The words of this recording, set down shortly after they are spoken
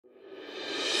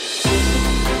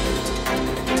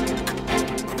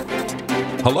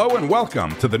Hello and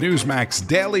welcome to the Newsmax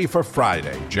Daily for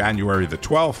Friday, January the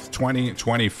 12th,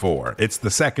 2024. It's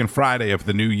the second Friday of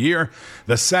the new year,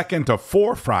 the second of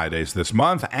 4 Fridays this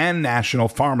month, and National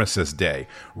Pharmacist Day,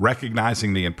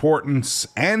 recognizing the importance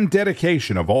and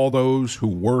dedication of all those who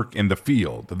work in the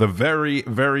field, the very,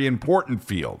 very important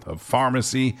field of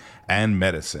pharmacy and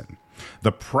medicine.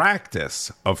 The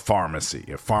practice of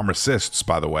pharmacy, of pharmacists,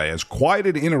 by the way, has quite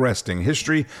an interesting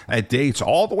history that dates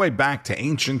all the way back to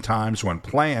ancient times when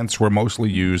plants were mostly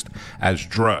used as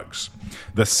drugs.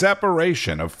 The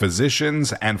separation of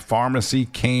physicians and pharmacy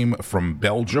came from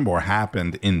Belgium, or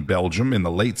happened in Belgium in the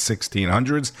late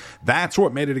 1600s. That's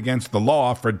what made it against the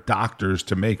law for doctors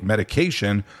to make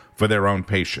medication for their own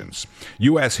patients.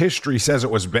 U.S. history says it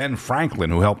was Ben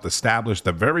Franklin who helped establish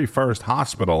the very first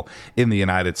hospital in the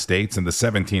United States in the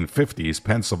 1750s,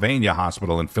 Pennsylvania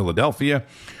Hospital in Philadelphia,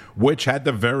 which had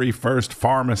the very first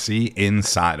pharmacy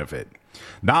inside of it.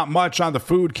 Not much on the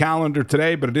food calendar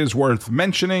today, but it is worth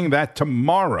mentioning that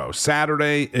tomorrow,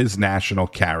 Saturday, is National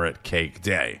Carrot Cake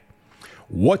Day.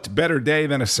 What better day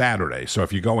than a Saturday? So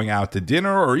if you're going out to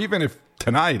dinner, or even if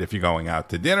tonight, if you're going out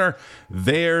to dinner,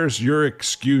 there's your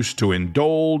excuse to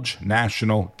indulge.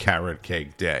 National Carrot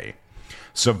Cake Day.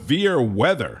 Severe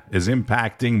weather is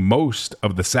impacting most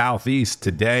of the Southeast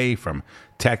today, from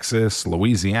Texas,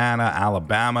 Louisiana,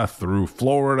 Alabama, through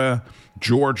Florida,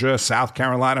 Georgia, South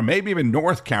Carolina, maybe even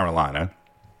North Carolina.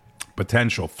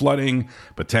 Potential flooding,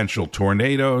 potential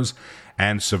tornadoes,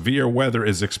 and severe weather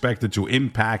is expected to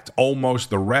impact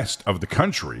almost the rest of the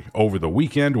country over the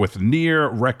weekend, with near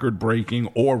record-breaking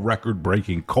or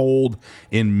record-breaking cold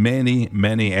in many,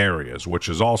 many areas, which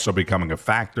is also becoming a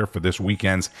factor for this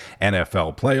weekend's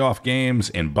NFL playoff games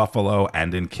in Buffalo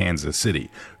and in Kansas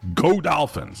City. Go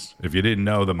Dolphins! If you didn't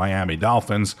know, the Miami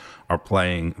Dolphins are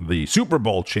playing the Super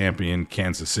Bowl champion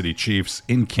Kansas City Chiefs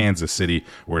in Kansas City,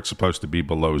 where it's supposed to be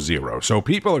below zero. So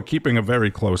people are keeping a very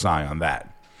close eye on that.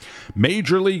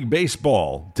 Major League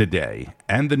Baseball today,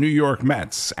 and the New York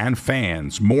Mets and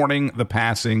fans mourning the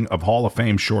passing of Hall of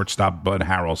Fame shortstop Bud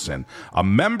Harrelson, a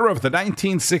member of the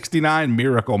 1969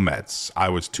 Miracle Mets. I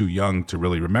was too young to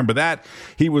really remember that.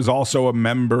 He was also a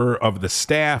member of the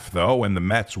staff, though, when the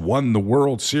Mets won the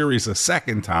World Series a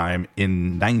second time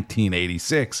in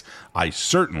 1986. I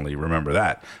certainly remember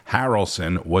that.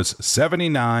 Harrelson was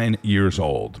 79 years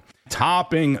old.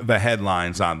 Topping the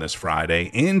headlines on this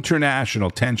Friday, international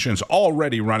tensions,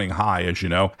 already running high, as you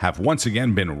know, have once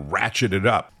again been ratcheted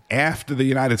up after the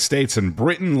United States and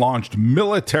Britain launched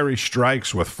military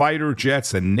strikes with fighter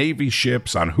jets and Navy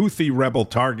ships on Houthi rebel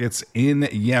targets in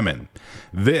Yemen.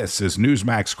 This is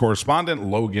Newsmax correspondent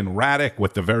Logan Raddick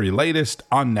with the very latest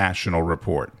on National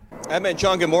Report. Emma and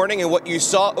John, good morning. And what you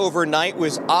saw overnight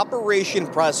was Operation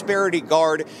Prosperity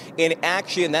Guard in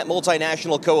action. That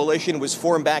multinational coalition was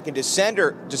formed back in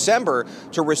December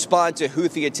to respond to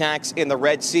Houthi attacks in the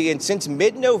Red Sea. And since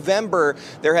mid-November,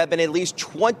 there have been at least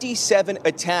 27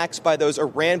 attacks by those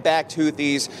Iran-backed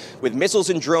Houthis with missiles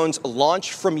and drones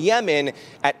launched from Yemen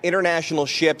at international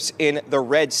ships in the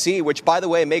Red Sea, which, by the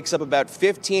way, makes up about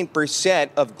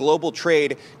 15% of global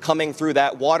trade coming through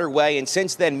that waterway. And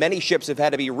since then, many ships have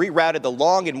had to be rerouted the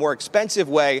long and more expensive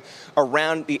way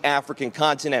around the African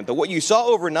continent. But what you saw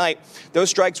overnight,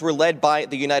 those strikes were led by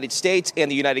the United States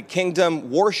and the United Kingdom.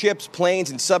 Warships,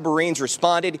 planes, and submarines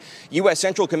responded. U.S.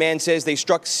 Central Command says they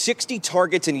struck 60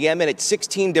 targets in Yemen at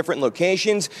 16 different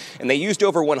locations, and they used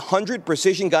over 100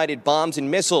 precision-guided bombs and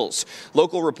missiles.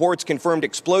 Local reports confirmed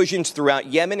explosions throughout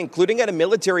Yemen, including at a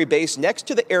military base next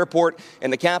to the airport in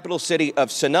the capital city of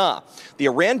Sana'a. The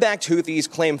Iran-backed Houthis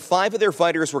claim 5 of their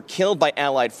fighters were killed by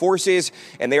allied forces,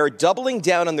 and they are doubling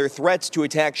down on their threats to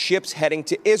attack ships heading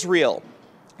to Israel.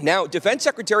 Now, Defense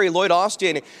Secretary Lloyd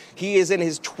Austin, he is in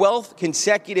his 12th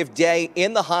consecutive day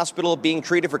in the hospital being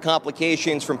treated for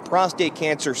complications from prostate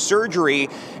cancer surgery.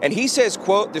 And he says,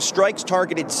 quote, the strikes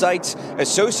targeted sites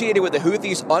associated with the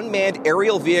Houthis' unmanned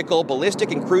aerial vehicle,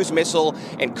 ballistic and cruise missile,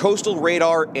 and coastal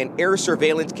radar and air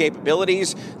surveillance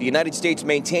capabilities. The United States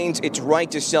maintains its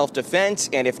right to self-defense,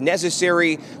 and if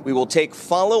necessary, we will take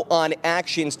follow-on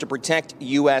actions to protect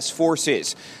U.S.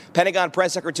 forces. Pentagon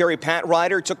Press Secretary Pat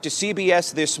Ryder took to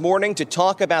CBS this morning to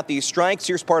talk about these strikes.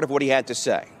 Here's part of what he had to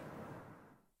say.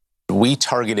 We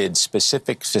targeted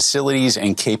specific facilities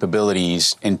and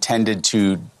capabilities intended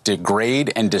to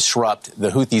degrade and disrupt the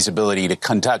Houthis' ability to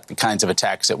conduct the kinds of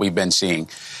attacks that we've been seeing.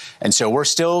 And so we're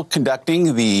still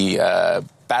conducting the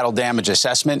battle damage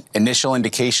assessment. Initial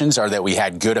indications are that we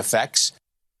had good effects.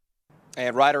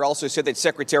 And Ryder also said that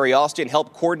Secretary Austin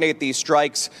helped coordinate these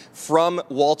strikes from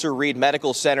Walter Reed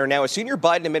Medical Center. Now, a senior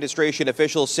Biden administration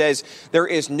official says there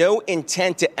is no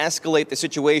intent to escalate the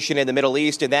situation in the Middle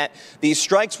East and that these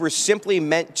strikes were simply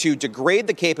meant to degrade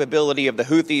the capability of the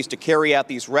Houthis to carry out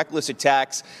these reckless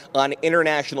attacks on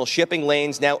international shipping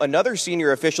lanes. Now, another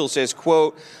senior official says,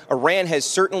 quote, Iran has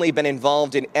certainly been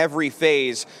involved in every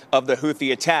phase of the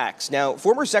Houthi attacks. Now,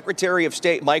 former Secretary of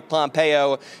State Mike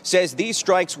Pompeo says these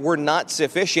strikes were not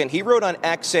sufficient. He wrote on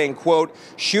X saying, quote,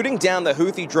 shooting down the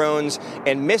Houthi drones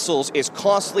and missiles is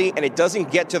costly and it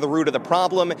doesn't get to the root of the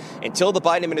problem. Until the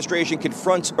Biden administration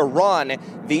confronts Iran,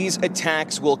 these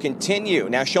attacks will continue.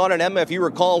 Now, Sean and Emma, if you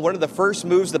recall, one of the first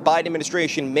moves the Biden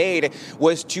administration made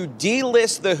was to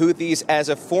delist the Houthis as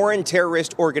a foreign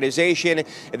terrorist organization.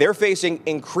 They're facing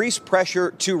increased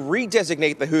pressure to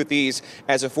redesignate the Houthis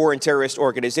as a foreign terrorist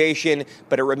organization,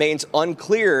 but it remains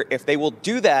unclear if they will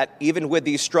do that even with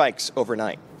these strikes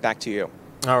overnight. Back to you.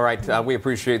 All right. We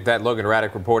appreciate that. Logan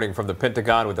Raddick reporting from the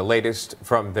Pentagon with the latest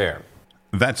from there.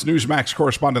 That's Newsmax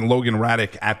correspondent Logan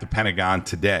Raddick at the Pentagon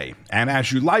today. And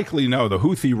as you likely know, the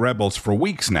Houthi rebels for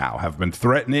weeks now have been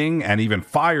threatening and even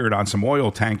fired on some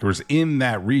oil tankers in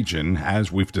that region,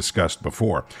 as we've discussed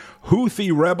before. Houthi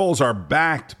rebels are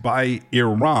backed by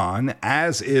Iran,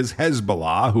 as is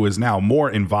Hezbollah, who is now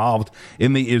more involved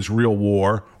in the Israel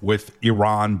war with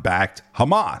Iran-backed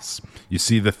Hamas. You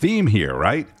see the theme here,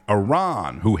 right?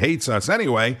 Iran, who hates us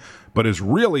anyway, but is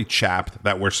really chapped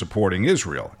that we're supporting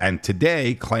Israel, and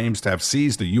today claims to have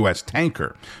seized a U.S.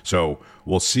 tanker. So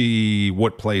we'll see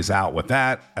what plays out with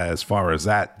that as far as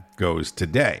that goes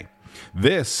today.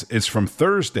 This is from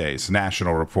Thursday's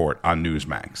National Report on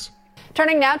Newsmax.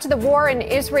 Turning now to the war in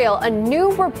Israel, a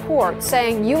new report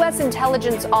saying U.S.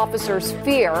 intelligence officers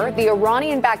fear the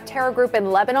Iranian-backed terror group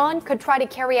in Lebanon could try to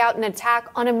carry out an attack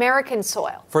on American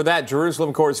soil. For that,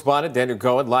 Jerusalem correspondent Daniel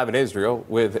Cohen live in Israel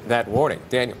with that warning.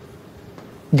 Daniel.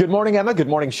 Good morning, Emma. Good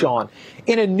morning, Sean.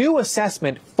 In a new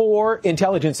assessment, 4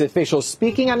 intelligence officials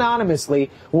speaking anonymously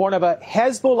warn of a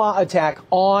Hezbollah attack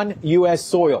on U.S.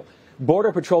 soil.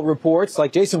 Border Patrol reports,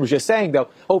 like Jason was just saying, though,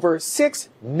 over 6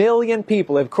 million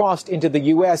people have crossed into the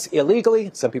U.S.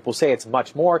 illegally. Some people say it's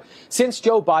much more since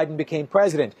Joe Biden became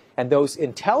president. And those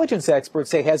intelligence experts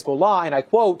say Hezbollah, and I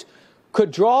quote,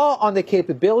 could draw on the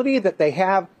capability that they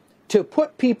have to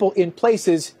put people in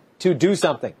places to do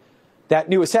something. That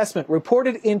new assessment,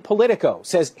 reported in Politico,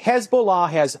 says Hezbollah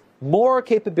has more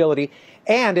capability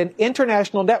and an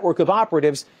international network of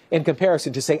operatives in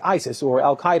comparison to, say, ISIS or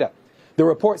al-Qaeda. The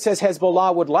report says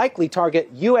Hezbollah would likely target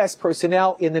U.S.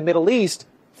 personnel in the Middle East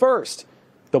first.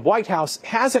 The White House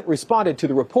hasn't responded to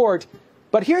the report,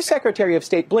 but here's Secretary of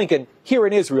State Blinken here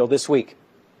in Israel this week.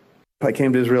 I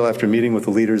came to Israel after meeting with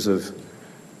the leaders of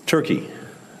Turkey,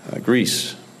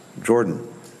 Greece, Jordan,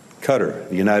 Qatar,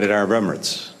 the United Arab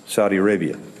Emirates, Saudi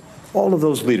Arabia. All of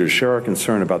those leaders share our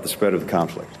concern about the spread of the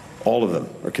conflict. All of them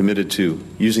are committed to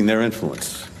using their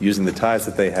influence, using the ties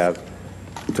that they have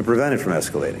to prevent it from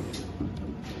escalating.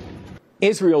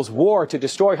 Israel's war to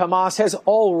destroy Hamas has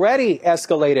already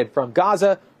escalated from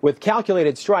Gaza with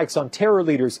calculated strikes on terror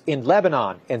leaders in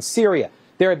Lebanon and Syria.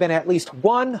 There have been at least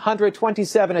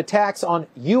 127 attacks on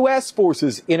U.S.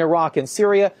 forces in Iraq and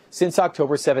Syria since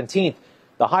October 17th.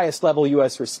 The highest level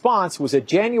U.S. response was a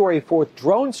January 4th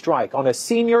drone strike on a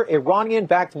senior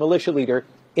Iranian-backed militia leader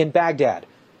in Baghdad.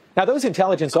 Now, those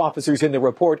intelligence officers in the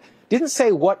report didn't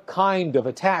say what kind of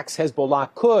attacks Hezbollah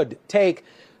could take,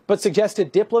 but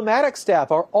suggested diplomatic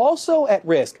staff are also at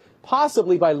risk,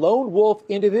 possibly by lone wolf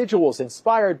individuals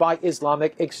inspired by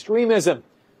Islamic extremism.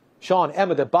 Sean,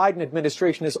 Emma, the Biden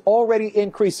administration has already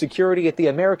increased security at the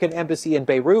American embassy in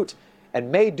Beirut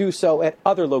and may do so at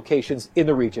other locations in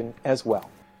the region as well.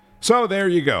 So there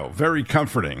you go. Very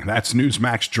comforting. That's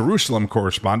Newsmax Jerusalem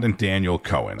correspondent Daniel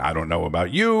Cohen. I don't know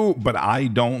about you, but I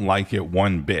don't like it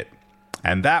one bit.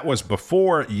 And that was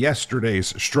before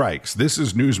yesterday's strikes. This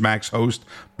is Newsmax host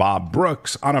Bob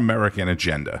Brooks on American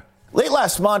Agenda. Late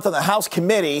last month on the House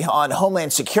Committee on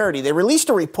Homeland Security, they released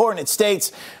a report and it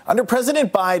states under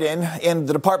President Biden in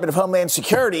the Department of Homeland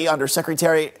Security under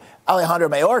Secretary Alejandro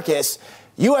Mayorkas,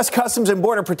 U.S. Customs and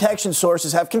Border Protection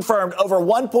sources have confirmed over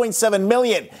 1.7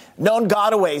 million known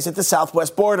gotaways at the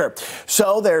southwest border.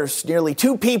 So there's nearly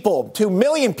 2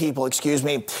 million people,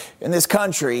 in this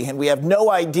country, and we have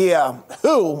no idea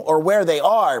who or where they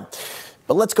are.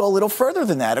 But let's go a little further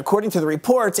than that. According to the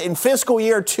reports, in fiscal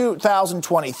year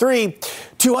 2023,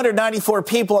 294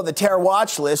 people on the terror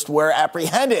watch list were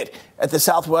apprehended at the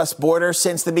southwest border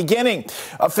since the beginning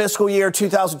of fiscal year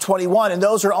 2021. And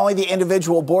those are only the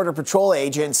individual Border Patrol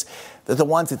agents, the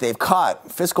ones that they've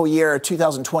caught. Fiscal year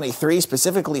 2023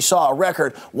 specifically saw a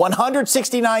record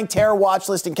 169 terror watch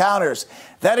list encounters.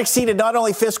 That exceeded not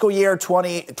only fiscal year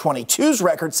 2022's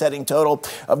record-setting total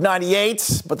of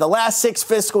 98, but the last 6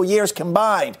 fiscal years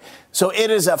combined. So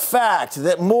it is a fact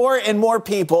that more and more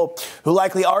people who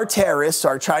likely are terrorists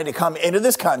are trying to come into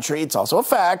this country. It's also a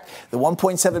fact that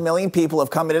 1.7 million people have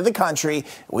come into the country.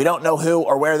 We don't know who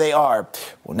or where they are.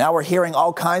 Well, now we're hearing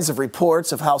all kinds of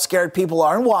reports of how scared people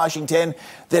are in Washington,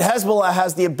 that Hezbollah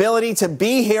has the ability to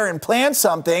be here and plan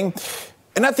something.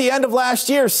 And at the end of last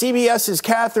year, CBS's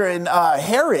Catherine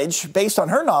Herridge, based on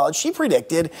her knowledge, she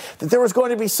predicted that there was going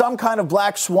to be some kind of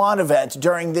black swan event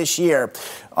during this year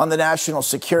on the national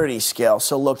security scale.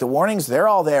 So look, the warnings, they're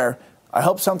all there. I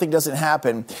hope something doesn't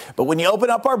happen. But when you open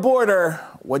up our border,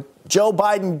 what Joe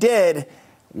Biden did,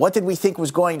 what did we think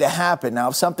was going to happen? Now,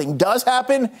 if something does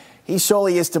happen, he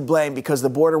solely is to blame because the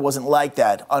border wasn't like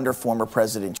that under former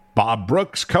President. Bob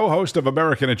Brooks, co-host of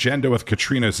American Agenda with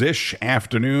Katrina Zish,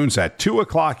 afternoons at 2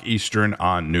 o'clock Eastern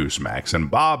on Newsmax. And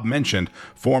Bob mentioned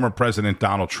former President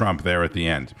Donald Trump there at the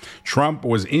end. Trump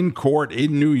was in court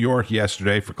in New York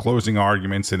yesterday for closing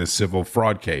arguments in his civil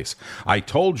fraud case. I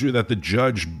told you that the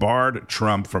judge barred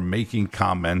Trump from making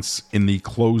comments in the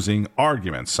closing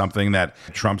arguments, something that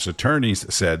Trump's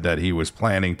attorneys said that he was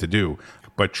planning to do.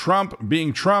 But Trump,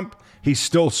 being Trump, he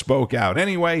still spoke out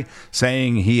anyway,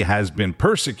 saying he has been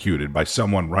persecuted by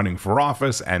someone running for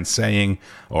office and saying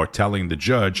or telling the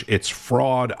judge, it's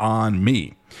fraud on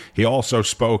me. He also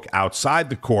spoke outside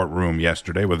the courtroom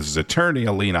yesterday with his attorney,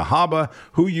 Alina Habba,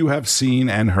 who you have seen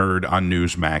and heard on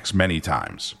Newsmax many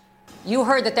times. You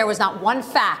heard that there was not one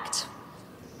fact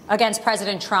against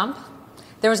President Trump.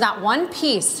 There was not one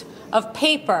piece of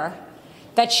paper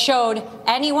that showed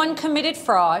anyone committed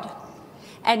fraud.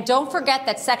 And don't forget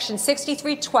that Section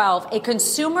 6312, a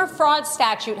consumer fraud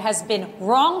statute, has been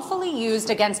wrongfully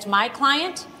used against my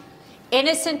client,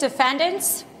 innocent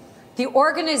defendants, the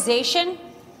organization,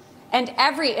 and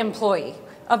every employee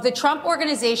of the Trump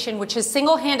Organization, which has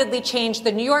single-handedly changed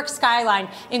the New York skyline,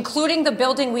 including the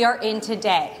building we are in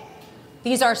today.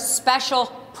 These are special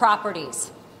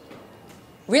properties.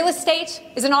 Real estate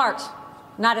is an art,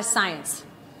 not a science.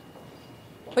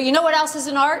 But you know what else is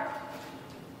an art?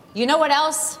 You know what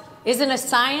else isn't a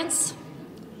science?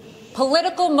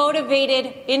 Political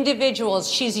motivated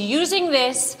individuals. She's using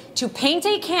this to paint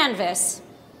a canvas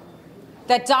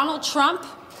that Donald Trump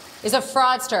is a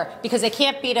fraudster because they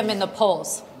can't beat him in the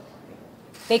polls.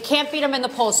 They can't beat him in the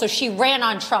polls, so she ran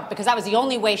on Trump because that was the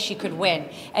only way she could win.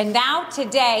 And now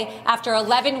today, after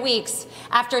 11 weeks,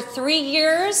 after 3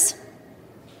 years,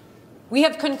 we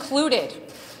have concluded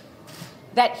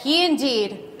that he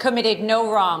indeed committed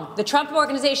no wrong. The Trump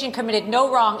Organization committed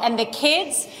no wrong, and the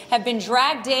kids have been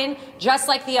dragged in just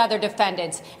like the other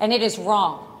defendants, and it is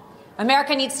wrong.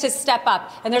 America needs to step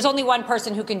up, and there's only one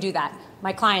person who can do that,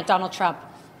 my client, Donald Trump.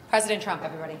 President Trump,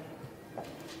 everybody.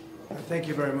 Thank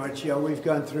you very much. Yeah, we've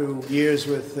gone through years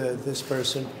with this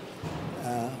person.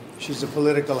 She's a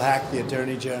political hack, the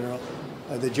Attorney General.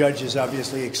 The judge is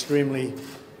obviously extremely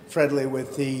friendly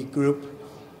with the group.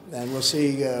 And we'll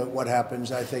see what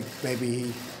happens. I think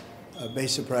maybe he may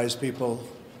surprise people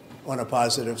on a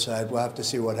positive side. We'll have to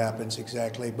see what happens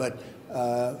exactly. But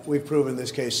we've proven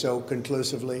this case so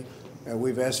conclusively.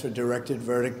 We've asked for directed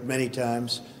verdict many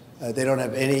times. They don't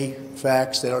have any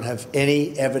facts. They don't have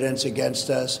any evidence against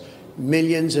us.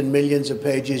 Millions and millions of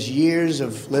pages, years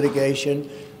of litigation,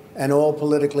 and all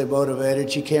politically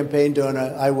motivated. She campaigned on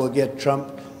a "I will get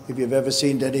Trump." If you've ever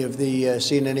seen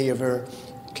any of her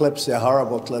clips, they're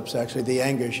horrible clips, actually. The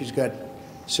anger, she's got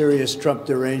serious Trump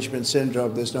derangement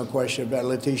syndrome. There's no question about it.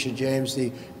 Letitia James,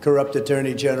 the corrupt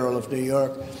Attorney General of New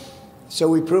York. So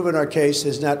we've proven our case.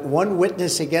 There's not one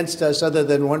witness against us other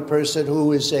than one person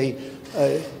who is a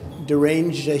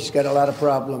deranged. He's got a lot of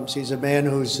problems. He's a man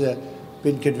who's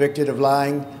been convicted of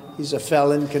lying. He's a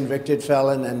felon, convicted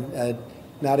felon, and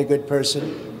not a good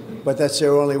person. But that's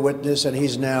their only witness, and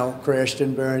he's now crashed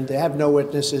and burned. They have no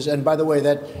witnesses. And by the way,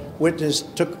 that witness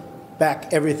took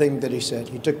back everything that he said.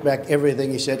 He took back everything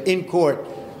he said in court,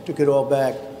 took it all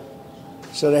back.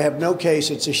 So they have no case.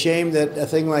 It's a shame that a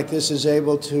thing like this is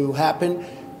able to happen.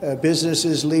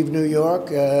 Businesses leave New York.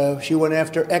 She went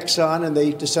after Exxon, and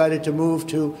they decided to move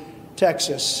to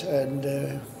Texas.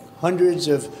 And hundreds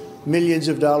of millions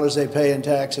of dollars they pay in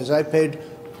taxes. I paid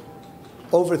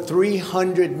over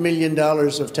 $300 million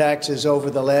of taxes over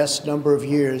the last number of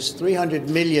years, $300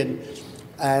 million,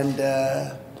 and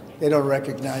they don't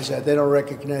recognize that. They don't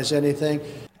recognize anything.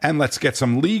 And let's get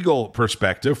some legal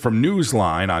perspective from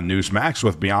Newsline on Newsmax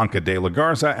with Bianca De La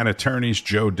Garza and attorneys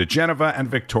Joe DeGeneva and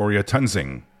Victoria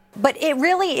Tunzing. But it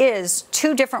really is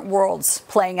two different worlds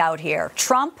playing out here.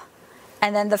 Trump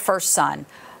and then the first son.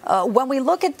 When we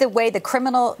look at the way the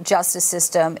criminal justice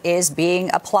system is being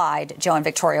applied, Joe and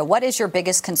Victoria, what is your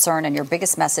biggest concern and your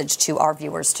biggest message to our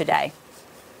viewers today?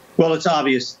 Well, it's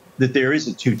obvious that there is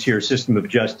a two-tier system of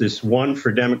justice, one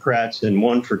for Democrats and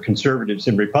one for conservatives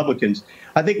and Republicans.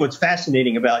 I think what's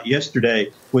fascinating about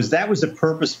yesterday was that was a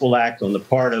purposeful act on the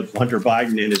part of Hunter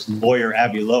Biden and his lawyer,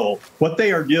 Abby Lowell. What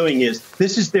they are doing is,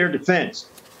 this is their defense.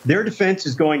 Their defense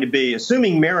is going to be,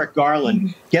 assuming Merrick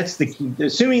Garland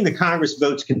assuming the Congress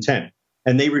votes contempt,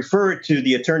 and they refer it to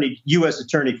the U.S.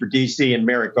 Attorney for D.C. and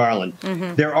Merrick Garland.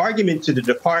 Their argument to the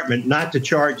department not to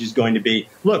charge is going to be,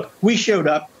 look, we showed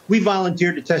up. We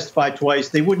volunteered to testify twice.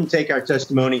 They wouldn't take our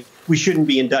testimony. We shouldn't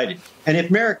be indicted. And if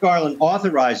Merrick Garland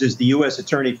authorizes the U.S.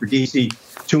 Attorney for D.C.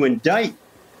 to indict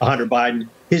Hunter Biden,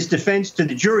 his defense to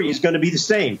the jury is going to be the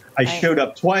same. I showed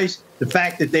up twice. The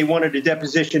fact that they wanted a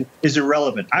deposition is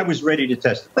irrelevant. I was ready to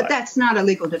testify. But that's not a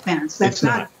legal defense.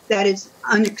 That is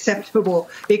unacceptable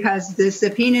because the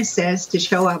subpoena says to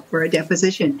show up for a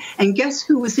deposition. And guess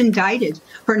who was indicted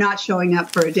for not showing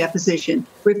up for a deposition?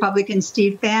 Republican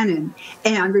Steve Bannon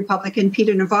and Republican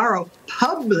Peter Navarro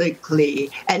publicly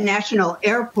at National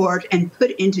Airport and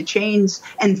put into chains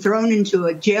and thrown into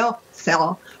a jail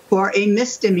cell for a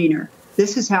misdemeanor.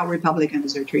 This is how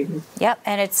Republicans are treated. Yep,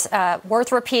 and it's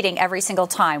worth repeating every single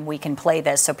time we can play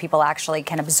this so people actually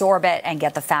can absorb it and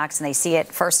get the facts and they see it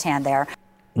firsthand there.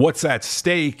 What's at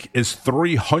stake is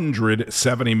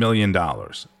 $370 million.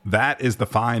 That is the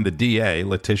fine the DA,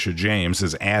 Letitia James,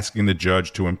 is asking the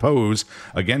judge to impose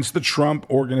against the Trump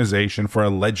organization for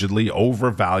allegedly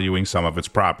overvaluing some of its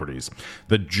properties.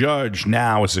 The judge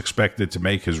now is expected to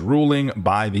make his ruling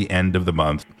by the end of the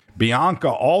month. Bianca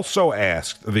also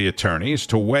asked the attorneys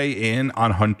to weigh in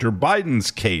on Hunter Biden's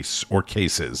case or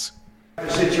cases. A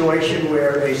situation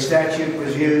where a statute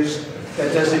was used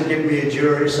that doesn't give me a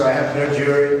jury, so I have no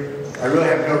jury. I really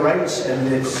have no rights,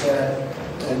 and it's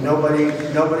and nobody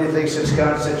thinks it's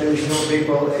constitutional.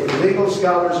 Legal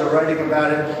scholars are writing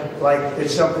about it like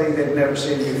it's something they've never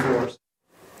seen before.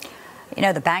 You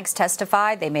know, the banks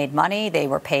testified, they made money, they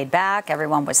were paid back,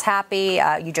 everyone was happy.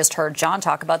 You just heard John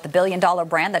talk about the billion-dollar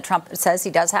brand that Trump says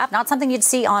he does have. Not something you'd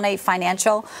see on a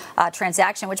financial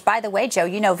transaction, which, by the way, Joe,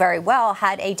 you know very well,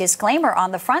 had a disclaimer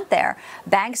on the front there.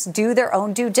 Banks do their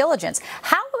own due diligence.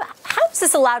 How is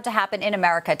this allowed to happen in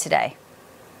America today?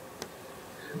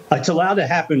 It's allowed to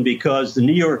happen because the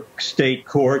New York state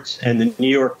courts and the New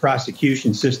York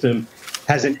prosecution system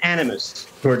has an animus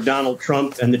toward Donald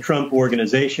Trump and the Trump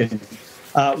organization.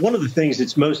 One of the things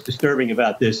that's most disturbing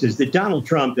about this is that Donald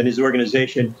Trump and his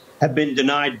organization have been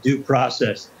denied due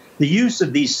process. The use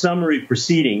of these summary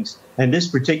proceedings and this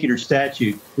particular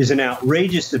statute is an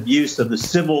outrageous abuse of the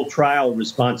civil trial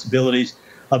responsibilities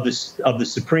of the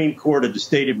Supreme Court of the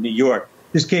state of New York.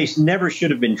 This case never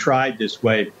should have been tried this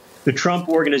way. The Trump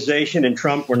organization and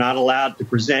Trump were not allowed to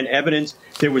present evidence.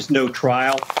 There was no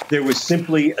trial. There was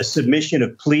simply a submission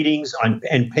of pleadings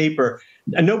and paper.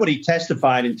 And nobody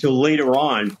testified until later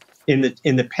on in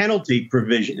the penalty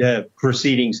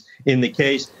proceedings in the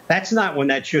case. That's not when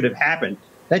that should have happened.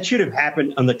 That should have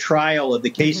happened on the trial of the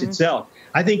case itself.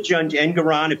 I think Judge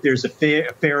Engoron, if there's a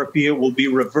fair appeal, will be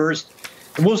reversed.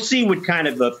 And we'll see what kind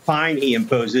of a fine he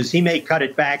imposes. He may cut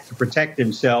it back to protect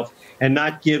himself and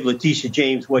not give Letitia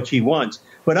James what she wants.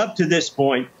 But up to this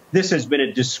point, this has been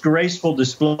a disgraceful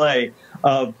display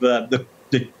of the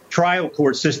trial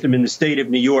court system in the state of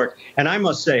New York. And I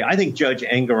must say, I think Judge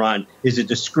Engoron is a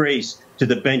disgrace to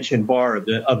the bench and bar of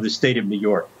the state of New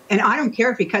York. And I don't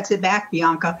care if he cuts it back,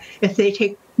 Bianca. If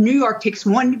New York takes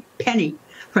one penny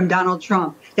from Donald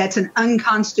Trump, that's an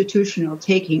unconstitutional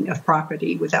taking of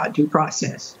property without due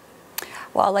process.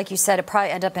 Well, like you said, it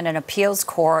probably end up in an appeals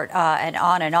court and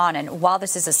on and on. And while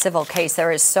this is a civil case,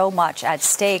 there is so much at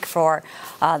stake for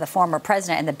the former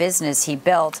president and the business he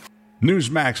built.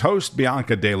 Newsmax host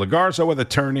Bianca De La Garza with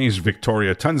attorneys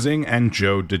Victoria Tunzing and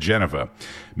Joe DeGeneva.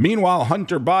 Meanwhile,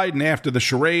 Hunter Biden, after the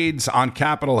charades on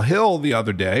Capitol Hill the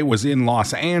other day, was in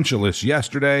Los Angeles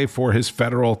yesterday for his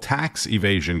federal tax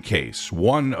evasion case,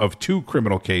 one of two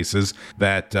criminal cases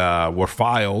that were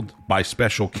filed by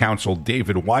special counsel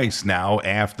David Weiss now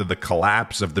after the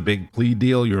collapse of the big plea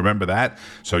deal. You remember that?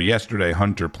 So yesterday,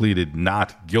 Hunter pleaded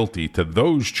not guilty to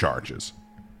those charges.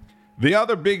 The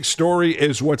other big story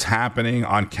is what's happening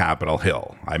on Capitol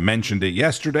Hill. I mentioned it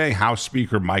yesterday, House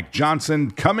Speaker Mike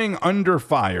Johnson coming under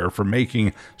fire for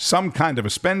making some kind of a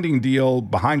spending deal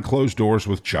behind closed doors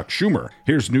with Chuck Schumer.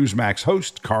 Here's Newsmax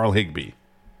host Carl Higbie.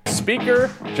 Speaker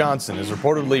Johnson is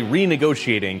reportedly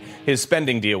renegotiating his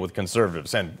spending deal with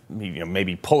conservatives and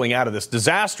maybe pulling out of this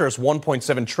disastrous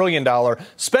 $1.7 trillion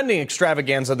spending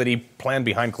extravaganza that he planned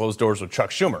behind closed doors with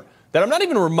Chuck Schumer. That I'm not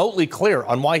even remotely clear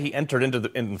on why he entered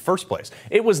in the first place.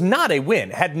 It was not a win,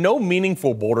 had no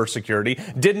meaningful border security,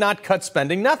 did not cut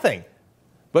spending, nothing.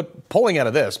 But pulling out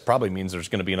of this probably means there's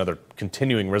going to be another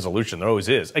continuing resolution. There always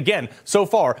is. Again, so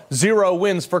far, 0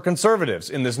 wins for conservatives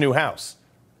in this new House.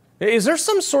 Is there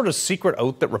some sort of secret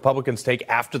oath that Republicans take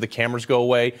after the cameras go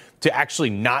away to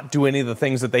actually not do any of the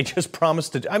things that they just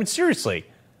promised to do? I mean, seriously,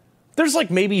 there's like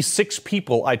maybe 6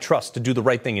 people I trust to do the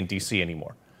right thing in D.C.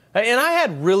 anymore. And I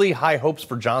had really high hopes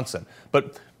for Johnson,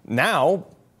 but now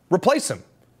replace him.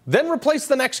 Then replace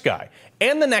the next guy,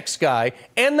 and the next guy,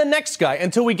 and the next guy,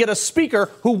 until we get a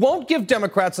speaker who won't give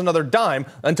Democrats another dime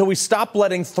until we stop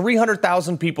letting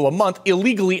 300,000 people a month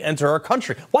illegally enter our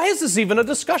country. Why is this even a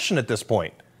discussion at this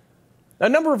point? A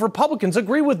number of Republicans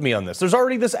agree with me on this. There's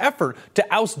already this effort to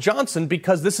oust Johnson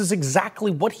because this is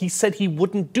exactly what he said he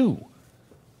wouldn't do.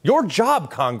 Your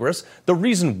job, Congress, the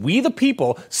reason we the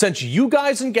people sent you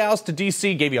guys and gals to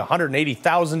D.C., gave you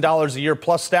 $180,000 a year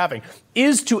plus staffing,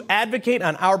 is to advocate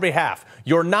on our behalf.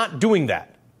 You're not doing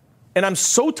that. And I'm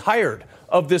so tired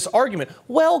of this argument.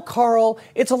 Well, Carl,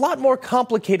 it's a lot more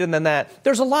complicated than that.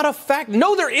 There's a lot of fact.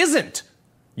 No, there isn't.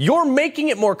 You're making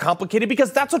it more complicated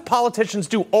because that's what politicians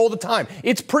do all the time.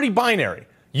 It's pretty binary.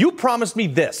 You promised me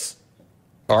this.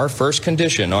 Our first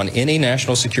condition on any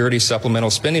national security supplemental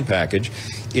spending package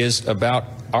is about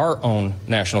our own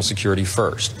national security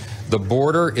first. The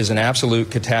border is an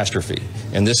absolute catastrophe,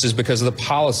 and this is because of the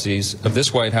policies of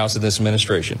this White House and this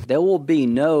administration. There will be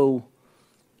no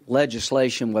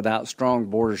legislation without strong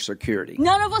border security.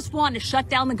 None of us want to shut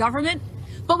down the government,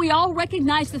 but we all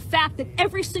recognize the fact that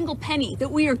every single penny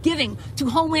that we are giving to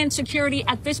Homeland Security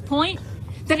at this point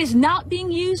that is not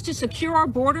being used to secure our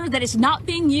border, that is not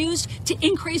being used to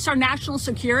increase our national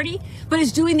security, but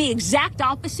is doing the exact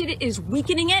opposite. It is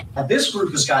weakening it. This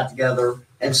group has got together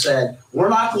and said, we're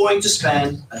not going to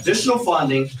spend additional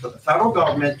funding for the federal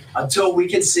government until we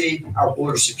can see our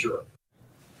border secure.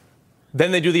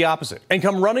 Then they do the opposite and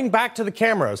come running back to the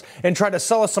cameras and try to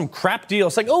sell us some crap deal.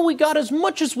 It's like, oh, we got as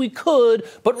much as we could,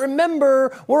 but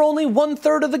remember, we're only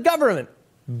 1/3 of the government.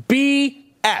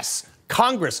 BS.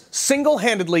 Congress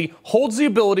single-handedly holds the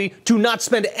ability to not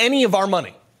spend any of our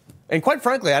money. And quite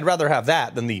frankly, I'd rather have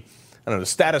that than the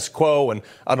status quo and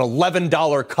an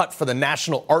 $11 cut for the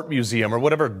National Art Museum or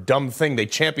whatever dumb thing they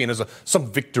champion as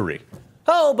some victory.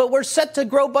 Oh, but we're set to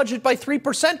grow budget by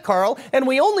 3%, Carl, and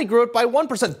we only grew it by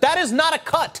 1%. That is not a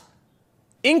cut.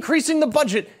 Increasing the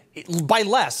budget by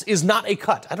less is not a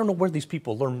cut. I don't know where these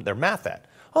people learn their math at.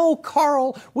 Oh,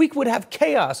 Carl, we would have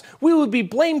chaos. We would be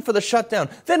blamed for the shutdown.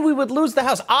 Then we would lose the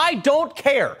House. I don't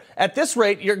care. At this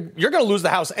rate, you're going to lose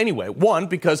the House anyway. 1,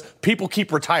 because people keep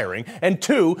retiring. And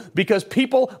 2, because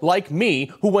people like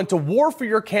me who went to war for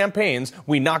your campaigns,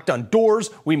 we knocked on doors,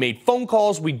 we made phone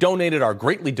calls, we donated our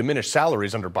greatly diminished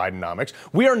salaries under Bidenomics.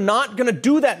 We are not going to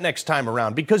do that next time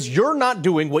around because you're not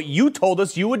doing what you told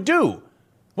us you would do.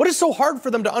 What is so hard for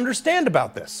them to understand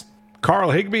about this?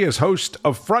 Carl Higbie is host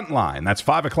of Frontline. That's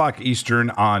 5 o'clock Eastern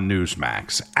on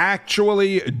Newsmax.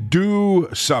 Actually do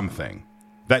something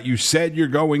that you said you're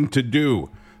going to do.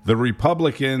 The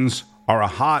Republicans are a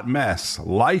hot mess,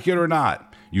 like it or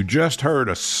not. You just heard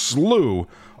a slew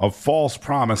of false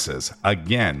promises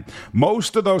again.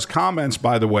 Most of those comments,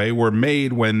 by the way, were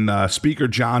made when Speaker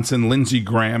Johnson, Lindsey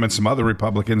Graham, and some other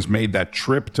Republicans made that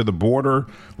trip to the border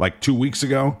like 2 weeks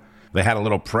ago. They had a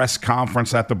little press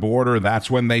conference at the border.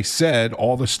 That's when they said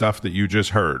all the stuff that you just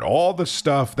heard, all the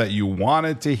stuff that you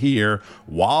wanted to hear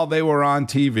while they were on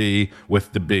TV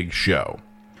with the big show.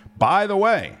 By the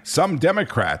way, some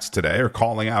Democrats today are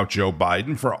calling out Joe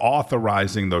Biden for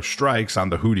authorizing those strikes on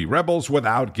the Houthi rebels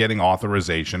without getting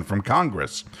authorization from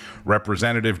Congress.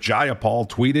 Representative Jayapal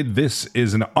tweeted, "This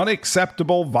is an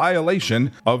unacceptable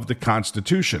violation of the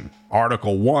Constitution.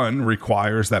 Article 1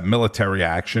 requires that military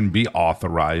action be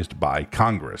authorized by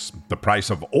Congress." The price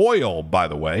of oil, by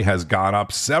the way, has gone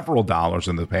up several dollars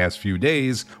in the past few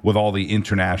days with all the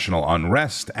international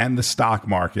unrest, and the stock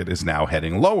market is now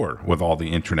heading lower with all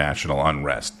the international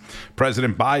unrest.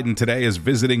 President Biden today is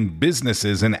visiting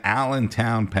businesses in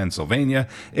Allentown, Pennsylvania.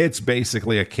 It's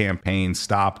basically a campaign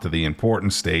stop to the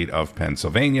important state of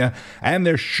Pennsylvania, and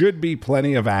there should be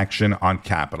plenty of action on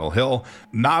Capitol Hill.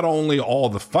 Not only all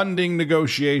the funding funding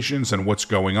negotiations and what's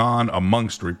going on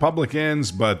amongst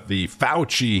Republicans, but the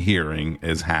Fauci hearing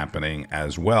is happening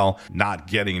as well, not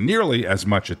getting nearly as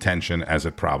much attention as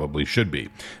it probably should be.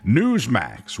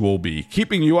 Newsmax will be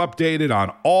keeping you updated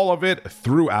on all of it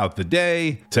throughout the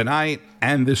day, tonight,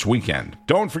 and this weekend.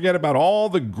 Don't forget about all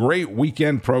the great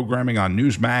weekend programming on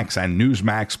Newsmax and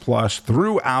Newsmax Plus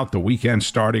throughout the weekend,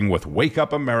 starting with Wake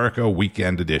Up America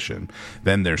Weekend Edition.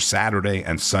 Then there's Saturday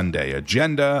and Sunday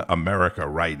Agenda, America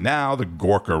Right Now, the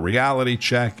Gorka Reality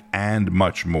Check, and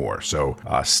much more. So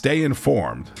stay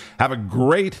informed. Have a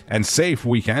great and safe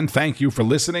weekend. Thank you for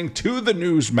listening to the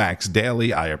Newsmax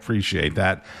Daily. I appreciate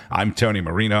that. I'm Tony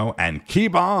Marino, and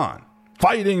keep on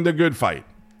fighting the good fight.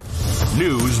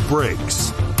 News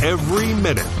breaks every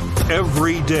minute,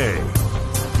 every day.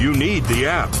 You need the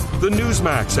app, the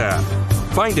Newsmax app.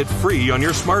 Find it free on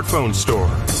your smartphone store.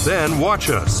 Then watch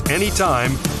us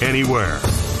anytime, anywhere.